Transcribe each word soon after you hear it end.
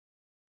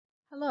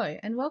Hello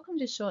and welcome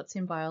to Shorts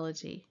in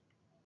Biology.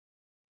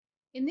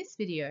 In this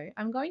video,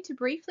 I'm going to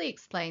briefly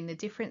explain the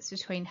difference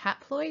between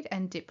haploid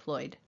and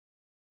diploid.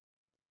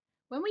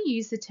 When we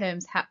use the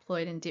terms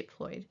haploid and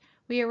diploid,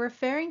 we are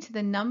referring to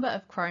the number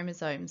of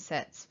chromosome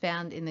sets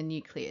found in the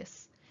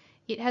nucleus.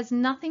 It has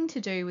nothing to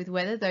do with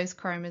whether those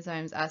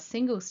chromosomes are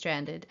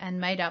single-stranded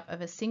and made up of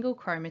a single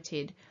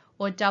chromatid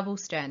or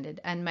double-stranded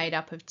and made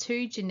up of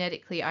two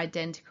genetically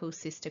identical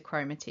sister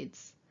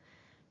chromatids.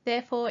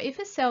 Therefore, if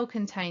a cell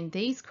contained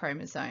these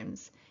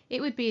chromosomes,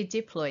 it would be a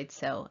diploid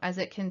cell as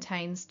it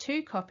contains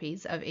two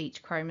copies of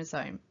each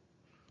chromosome.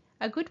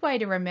 A good way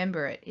to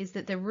remember it is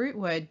that the root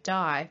word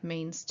di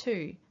means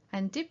two,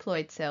 and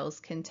diploid cells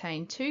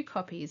contain two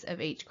copies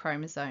of each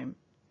chromosome.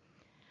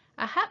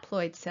 A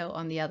haploid cell,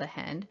 on the other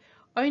hand,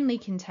 only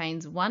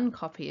contains one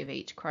copy of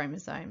each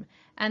chromosome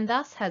and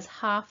thus has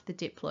half the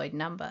diploid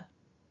number.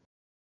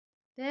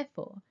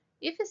 Therefore,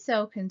 if a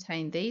cell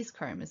contained these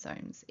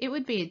chromosomes, it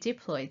would be a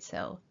diploid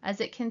cell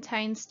as it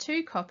contains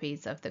two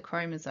copies of the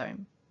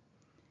chromosome.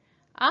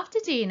 After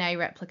DNA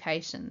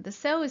replication, the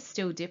cell is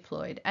still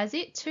diploid as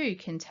it too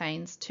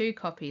contains two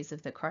copies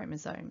of the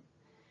chromosome.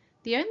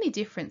 The only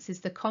difference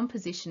is the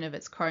composition of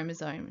its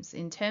chromosomes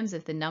in terms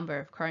of the number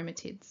of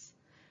chromatids.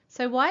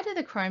 So why do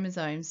the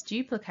chromosomes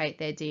duplicate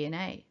their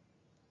DNA?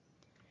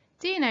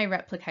 DNA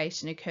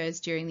replication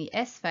occurs during the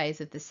S phase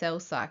of the cell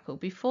cycle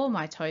before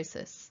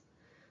mitosis.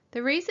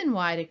 The reason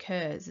why it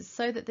occurs is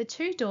so that the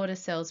two daughter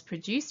cells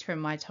produced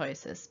from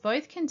mitosis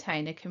both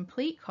contain a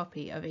complete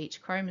copy of each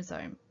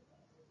chromosome.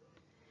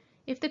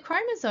 If the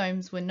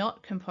chromosomes were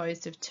not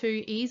composed of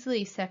two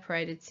easily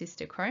separated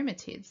sister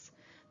chromatids,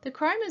 the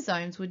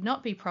chromosomes would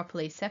not be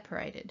properly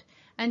separated,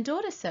 and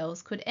daughter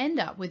cells could end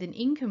up with an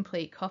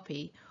incomplete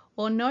copy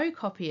or no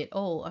copy at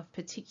all of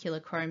particular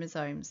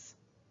chromosomes.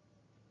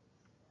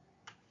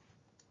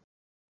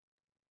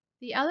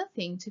 The other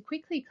thing to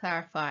quickly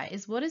clarify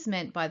is what is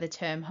meant by the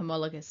term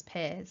homologous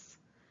pairs.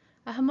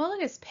 A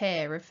homologous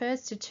pair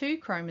refers to two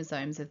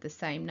chromosomes of the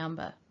same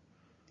number.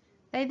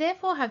 They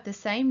therefore have the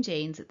same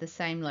genes at the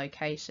same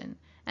location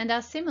and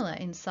are similar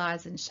in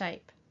size and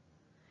shape.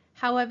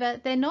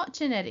 However, they're not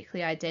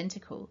genetically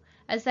identical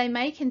as they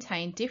may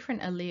contain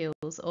different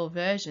alleles or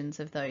versions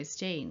of those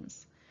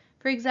genes.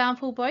 For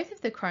example, both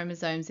of the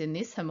chromosomes in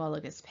this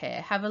homologous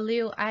pair have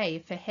allele A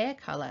for hair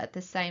colour at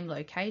the same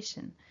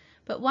location,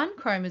 but one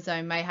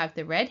chromosome may have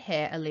the red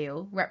hair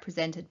allele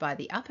represented by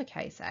the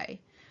uppercase A,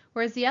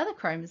 whereas the other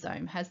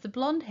chromosome has the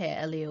blonde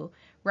hair allele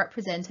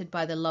represented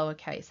by the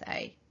lowercase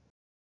a.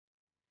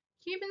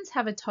 Humans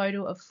have a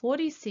total of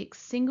 46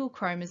 single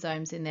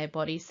chromosomes in their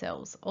body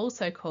cells,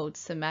 also called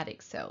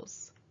somatic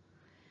cells.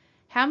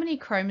 How many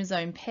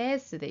chromosome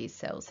pairs do these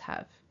cells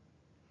have?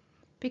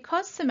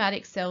 Because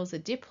somatic cells are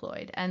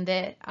diploid and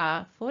there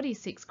are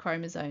 46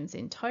 chromosomes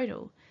in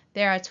total,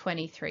 there are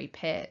 23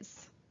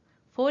 pairs.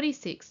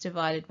 46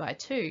 divided by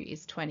 2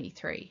 is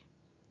 23.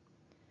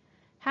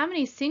 How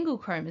many single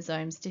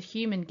chromosomes do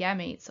human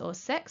gametes or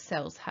sex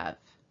cells have?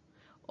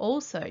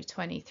 Also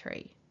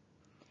 23.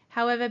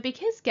 However,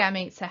 because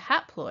gametes are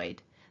haploid,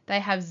 they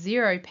have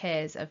 0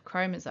 pairs of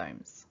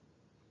chromosomes.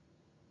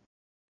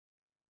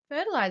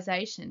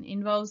 Fertilization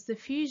involves the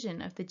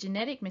fusion of the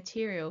genetic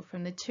material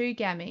from the two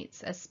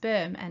gametes, a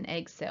sperm and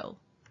egg cell.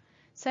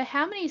 So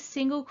how many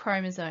single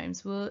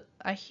chromosomes will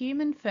a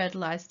human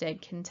fertilized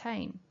egg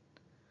contain?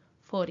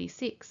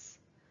 46.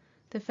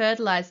 The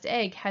fertilized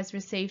egg has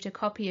received a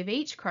copy of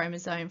each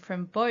chromosome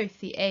from both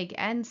the egg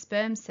and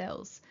sperm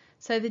cells,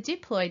 so the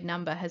diploid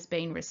number has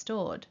been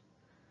restored.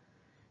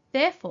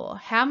 Therefore,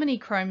 how many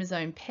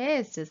chromosome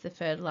pairs does the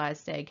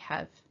fertilized egg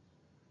have?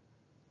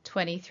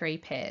 23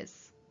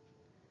 pairs.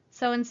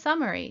 So in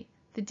summary,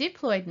 the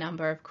diploid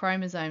number of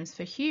chromosomes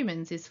for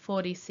humans is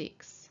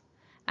 46,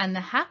 and the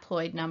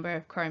haploid number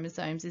of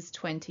chromosomes is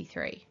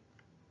 23.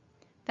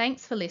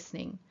 Thanks for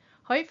listening.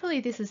 Hopefully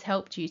this has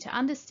helped you to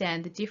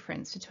understand the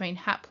difference between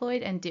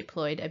haploid and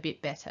diploid a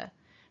bit better.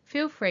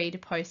 Feel free to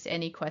post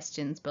any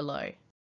questions below.